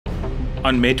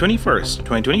On May 21st,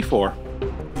 2024,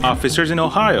 officers in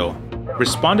Ohio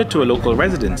responded to a local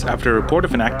residence after a report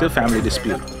of an active family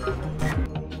dispute.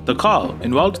 The call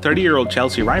involved 30-year-old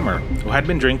Chelsea Reimer, who had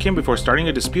been drinking before starting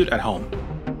a dispute at home.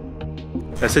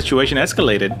 The situation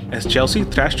escalated as Chelsea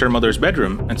thrashed her mother's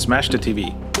bedroom and smashed the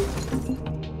TV.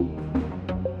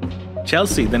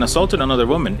 Chelsea then assaulted another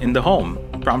woman in the home,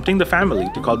 prompting the family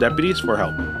to call deputies for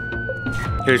help.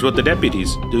 Here's what the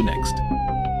deputies do next.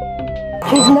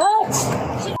 She's nuts!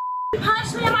 She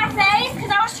punched me in my face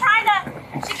because I was trying to.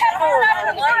 She kept moving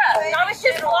up the roof, and I was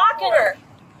just blocking her.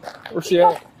 Where's she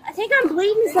at? I think I'm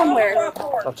bleeding somewhere.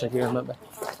 I'll check you in a minute.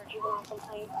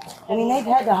 I mean, they've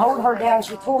had to hold her down.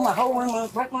 She tore my whole room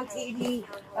up, broke my TV.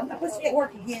 I'm not supposed to get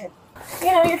work again. You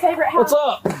know, your favorite house. What's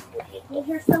up?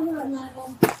 Here's someone.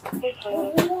 What's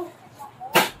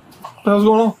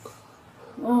going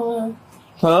on?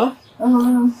 Huh?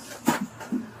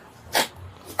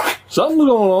 Something's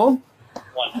going on.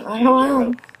 I don't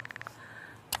know.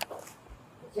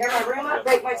 Tear my room up,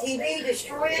 break my TV,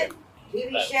 destroy it.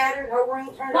 TV shattered, whole room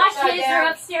turned My upside kids down.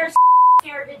 are upstairs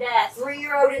scared to death.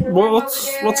 3-year-old in the room over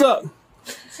there. What's up?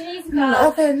 She needs to go.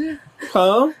 Nothing.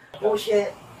 Huh?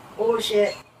 Bullshit.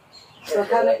 Bullshit. So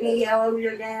come at me, yell over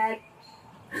your dad.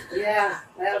 Yeah,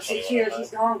 well, 6 years,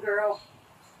 he's gone, girl.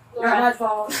 Not my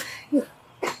fault.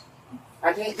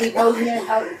 I can't keep holding you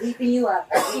and keeping you up.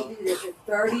 I can't do this. You're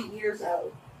 30 years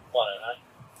old.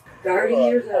 30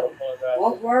 years old.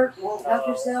 Won't work, won't help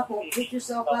yourself, won't pick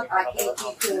yourself up. I can't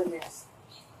keep doing this.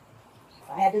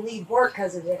 I had to leave work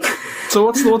because of this. So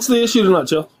what's the issue tonight,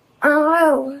 Chel? I don't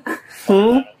know.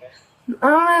 Hmm? I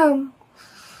don't know.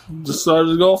 Decided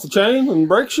to go off the chain and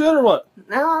break shit or what?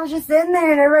 No, I was just sitting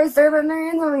there and everybody's throwing their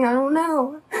hands on me. I don't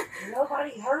know.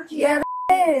 Nobody hurt you. Yeah,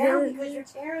 Down because you're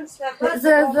tearing stuff up. It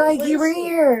sounds like you were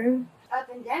here. Up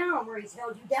and down where he's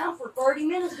held you down for 30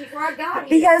 minutes before I got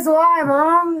here. Because why,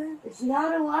 Mom? It's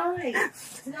not a lie.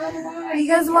 It's not a lie.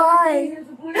 Because why? Here's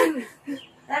the blues.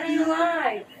 That ain't a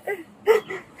lie.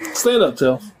 Stand up,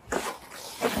 Chel.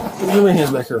 Give me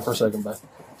hands back here for a second, back.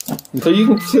 Until you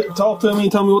can talk to me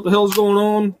and tell me what the hell's going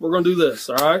on, we're going to do this,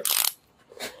 all right?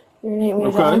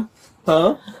 Okay.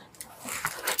 Huh?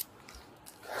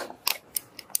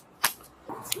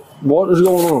 What is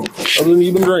going on? Other than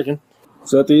you've been drinking. Is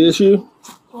that the issue?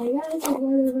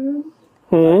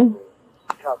 Hmm?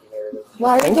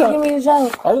 Why are you taking me to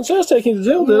jail? I didn't say I was taking you to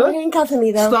jail, did You're I? handcuffing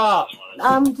me, though. Stop.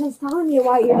 I'm just telling you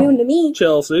what you're doing to me.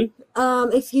 Chelsea.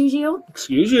 Excuse you?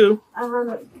 Excuse you.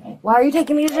 Why are you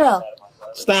taking me to jail?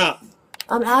 Stop.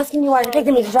 I'm asking you why you're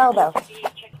taking me to jail, though.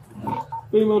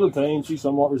 Female detained. She's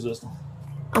somewhat resistant.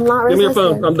 I'm not Give me resisting.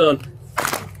 your phone. I'm done.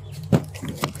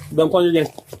 Done playing your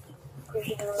game.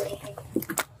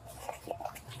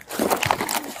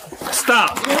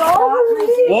 Stop.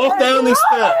 Walk down these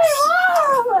steps.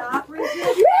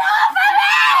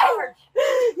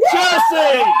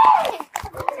 Chelsea!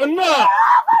 Enough!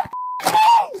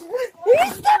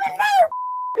 He's giving me!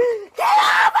 Get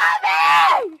off of me!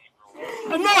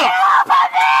 Enough! Get off of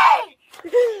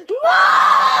me!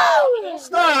 No!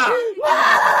 Stop! No!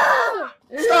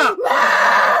 Stop!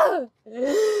 No!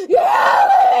 Get off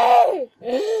of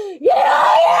me! Get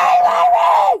off my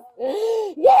wrist!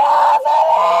 Get off of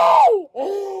me!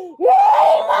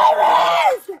 Get my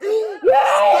wrist! Stop!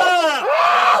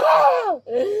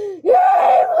 Get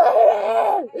my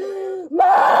wrist!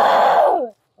 Mom!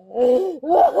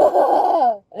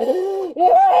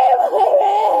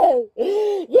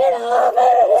 Get off of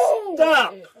me! Stop!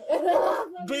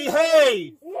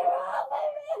 Behave!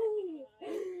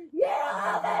 Get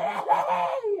off of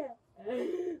me!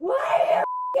 Why are you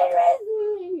f***ing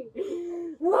me?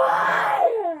 Why?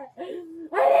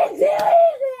 I didn't do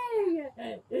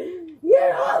anything! Get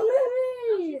off of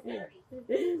me!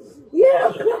 Get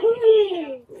off of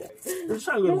me! You're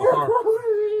trying to go to my car.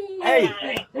 Hey,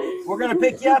 we're gonna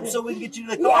pick you up so we can get you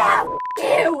to the car.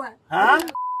 Yeah, you! Huh?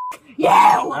 You!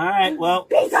 All right, well,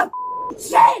 Piece of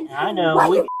shit! I know. Why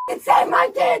you f***ing save my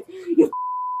kids? You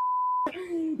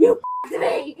f***ed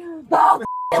me the whole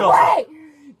f***ing way!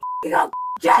 You go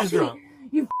She's drunk.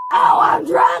 You oh, I'm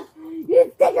drunk! You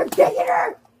didn't think you're digging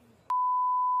her!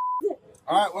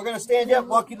 All right, we're gonna stand you up,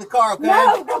 walk you to the car, okay?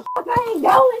 No, the fuck I ain't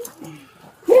going!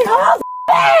 Get off me!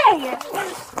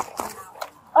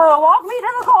 Oh, walk me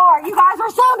to the car! You guys are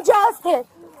so justice!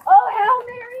 Oh, hell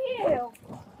marry you!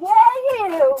 Yeah,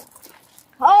 you!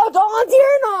 Oh, Dawn's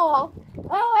here and all!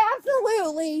 Oh,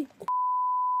 absolutely!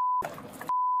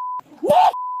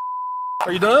 Nick!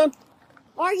 Are you done?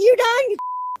 Are you done, you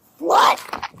slut?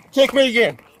 Kick me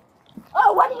again.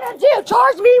 Oh, what are you gonna do?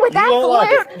 Charge me with You won't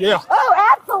like absolute? it. Yeah. Oh,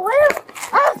 absolute?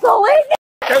 Absolute?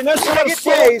 Okay, next time, Get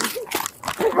tased.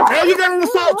 Now you got an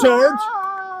assault charge,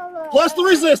 plus the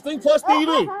resisting, plus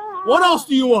DV. What else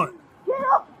do you want?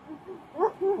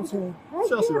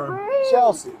 Chelsea, Ryan.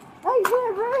 Chelsea.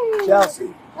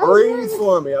 Chelsea, breathe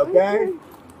for me, okay?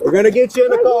 We're gonna get you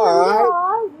in the car, all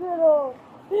right?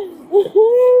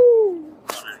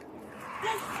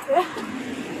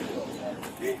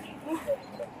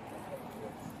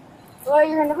 Well,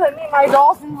 you're gonna put me in my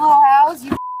dolphin little house,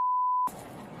 you.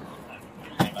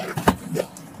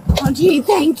 Oh, gee,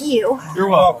 thank you. You're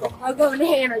welcome. I'll go to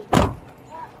Hannah.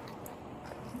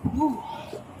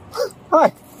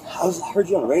 Hi. I heard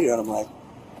you on the radio, and I'm like,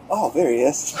 oh, there he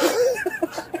is.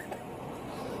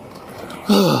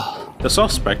 The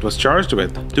suspect was charged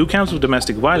with 2 counts of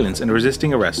domestic violence and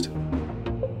resisting arrest.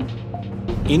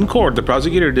 In court, the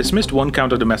prosecutor dismissed 1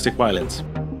 count of domestic violence.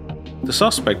 The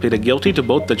suspect pleaded guilty to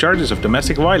both the charges of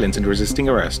domestic violence and resisting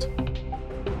arrest.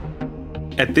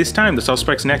 At this time, the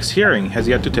suspect's next hearing has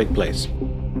yet to take place.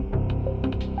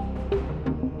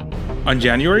 On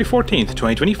January 14,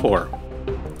 2024,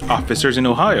 officers in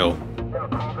Ohio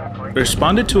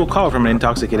responded to a call from an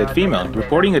intoxicated female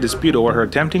reporting a dispute over her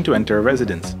attempting to enter a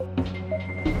residence.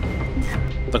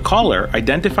 The caller,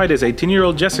 identified as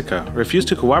 18-year-old Jessica, refused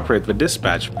to cooperate with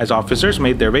dispatch as officers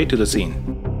made their way to the scene.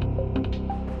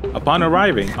 Upon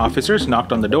arriving, officers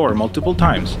knocked on the door multiple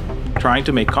times, trying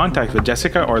to make contact with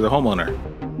Jessica or the homeowner.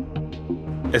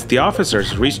 As the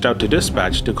officers reached out to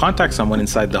dispatch to contact someone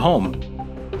inside the home,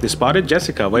 they spotted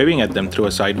Jessica waving at them through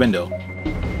a side window.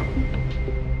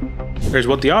 Here's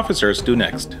what the officers do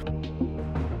next.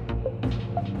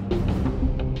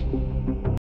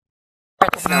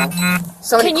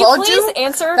 Somebody Can you called please you?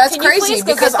 answer? That's Can you crazy please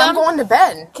go because get I'm them? going to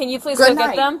bed. Can you please Good go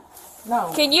night. get them?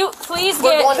 No. Can you please We're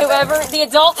get going to bed. whoever the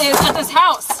adult is at this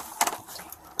house?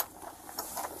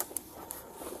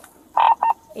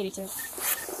 82.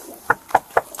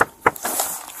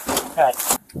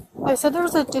 I said there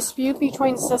was a dispute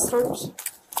between sisters.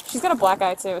 She's got a black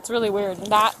eye too. It's really weird.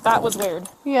 That was weird.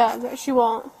 Yeah, she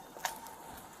won't.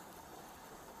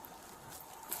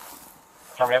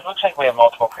 It looks like we have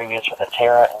multiple previous with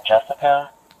Tara and Jessica.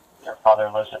 Their father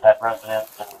lives at that residence,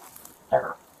 and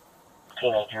they're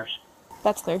teenagers.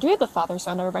 That's clear. Do we have the father's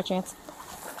phone number by chance?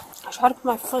 I tried to put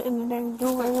my foot in the dang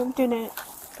door and it didn't.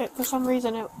 For some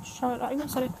reason it shut. I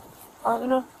guess I didn't. I don't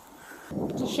know.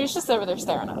 She's just over there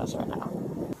staring at us right now.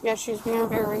 Yeah, she's being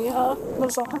very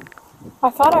bizarre.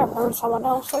 I thought I heard someone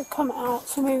else like come out,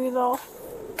 so maybe they'll.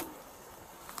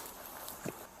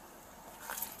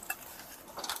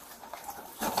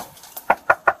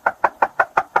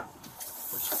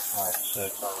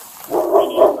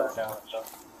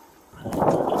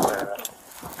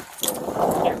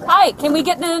 Hi, can we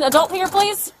get an adult here,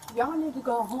 please? Y'all need to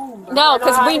go home. No,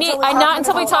 because we need. Not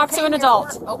until we talk to an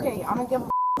adult. Okay, I don't give a.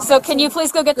 So can you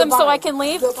please go get them so I can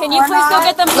leave? Goodbye. Can you please go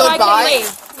get them so I can leave?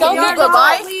 Go get them.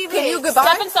 Goodbye. Can you goodbye?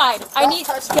 Step inside. I need.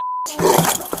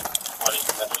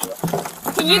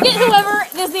 Can you get whoever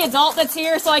is the adult that's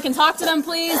here so I can talk to them,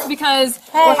 please? Because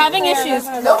we're having issues.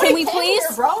 Can we please?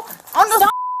 Bro.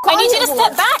 Stop. I need you to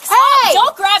step back. Stop. Hey!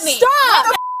 Don't grab me.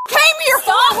 Stop! Came here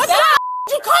for? What's Step that?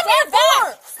 You come here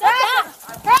for? Step back.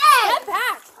 Step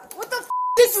back. What the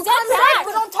did you come here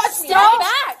for? Don't touch me. Step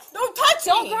back. Don't touch me.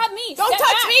 Don't grab me. Don't Step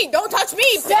touch back. me. Don't touch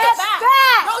me. Step back.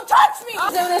 Don't touch me.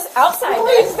 I'm doing this outside.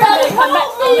 Please, Daddy, I'm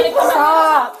gonna come back.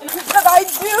 stop. What did I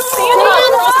do? Stand up,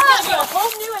 or else it's gonna be a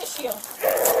whole new issue.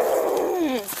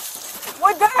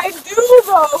 What did I do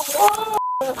though?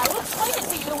 I will explain it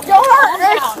to you. When Y'all you calm aren't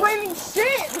down. explaining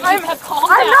shit. You have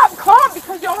calmed I'm down. not calm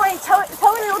because y'all ain't telling me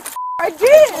what the I did.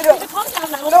 You need to calm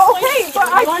down. I will No, explain okay, it to but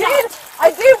you. I You are did. not.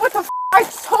 I did what the I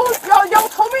told y'all. Y'all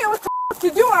told me it was to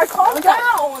do, and I calmed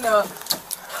down.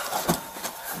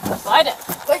 Slide it.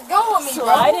 Let go of me, bro.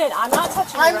 Slide it. I'm not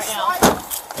touching you I'm right now. sliding.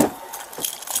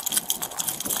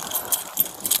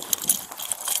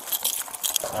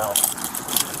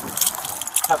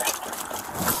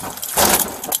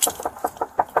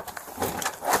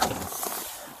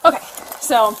 Okay,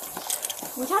 so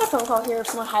we had a phone call here of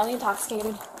someone highly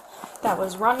intoxicated that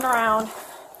was running around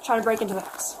trying to break into the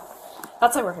house.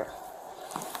 That's why we're here.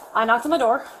 I knocked on the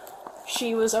door.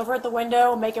 She was over at the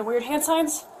window making weird hand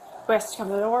signs. We asked her to come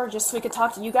to the door just so we could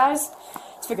talk to you guys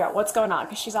to figure out what's going on,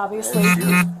 because she's obviously. She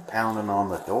was pounding on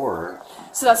the door.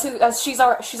 So she's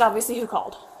obviously who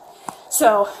called.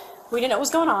 So we didn't know what was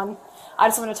going on. I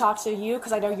just wanted to talk to you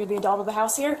because I know you're the adult of the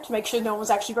house here to make sure no one was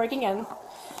actually breaking in.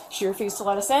 She refused to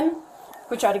let us in.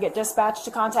 We tried to get dispatch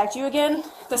to contact you again.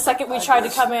 The second we tried to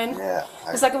come in,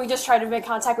 the second we just tried to make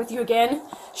contact with you again,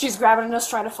 she's grabbing us,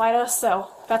 trying to fight us. So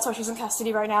that's why she's in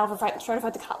custody right now for trying to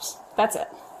fight the cops. That's it.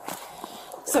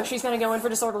 So she's going to go in for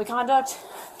disorderly conduct,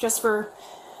 just for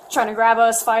trying to grab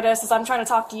us, fight us. As I'm trying to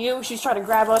talk to you, she's trying to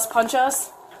grab us, punch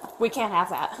us. We can't have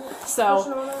that.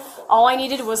 So all I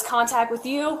needed was contact with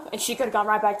you, and she could have gone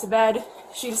right back to bed.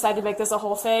 She decided to make this a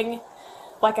whole thing.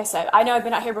 Like I said, I know I've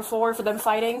been out here before for them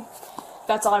fighting.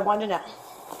 That's all I wanted to know.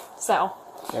 So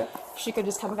she could have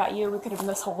just come and got you. We could have been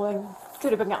this whole thing.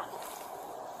 Could have been gone.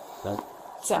 That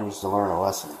So needs to learn a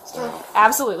lesson. So.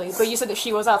 Absolutely. But you said that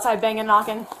she was outside banging,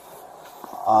 knocking.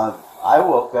 I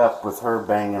woke up with her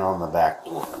banging on the back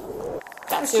door.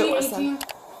 That's who it was then.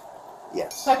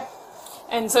 Yes.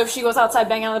 And so if she was outside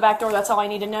banging on the back door, that's all I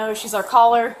need to know. She's our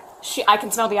caller. I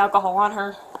can smell the alcohol on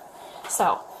her.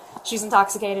 So she's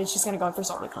intoxicated. She's going to go in for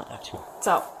disorderly conduct.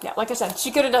 So, yeah, like I said,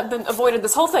 she could have avoided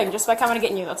this whole thing just by coming and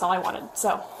getting you. That's all I wanted.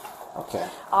 So. Okay.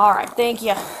 All right. Thank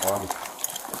you.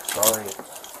 Sorry.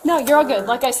 No, you're all good.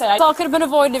 Like I said, it all could have been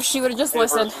avoided if she would have just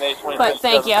listened. But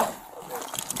thank you.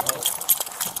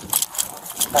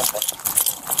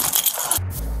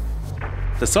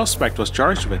 The suspect was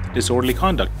charged with disorderly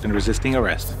conduct and resisting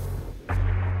arrest.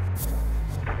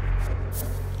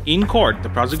 In court, the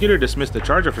prosecutor dismissed the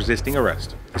charge of resisting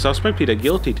arrest. The suspect pleaded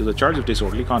guilty to the charge of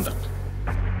disorderly conduct.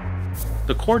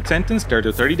 The court sentenced her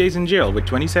to 30 days in jail with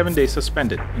 27 days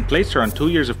suspended and placed her on 2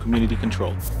 years of community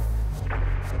control.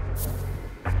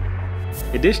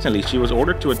 Additionally, she was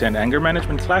ordered to attend anger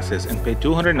management classes and pay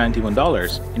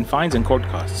 $291 in fines and court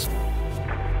costs.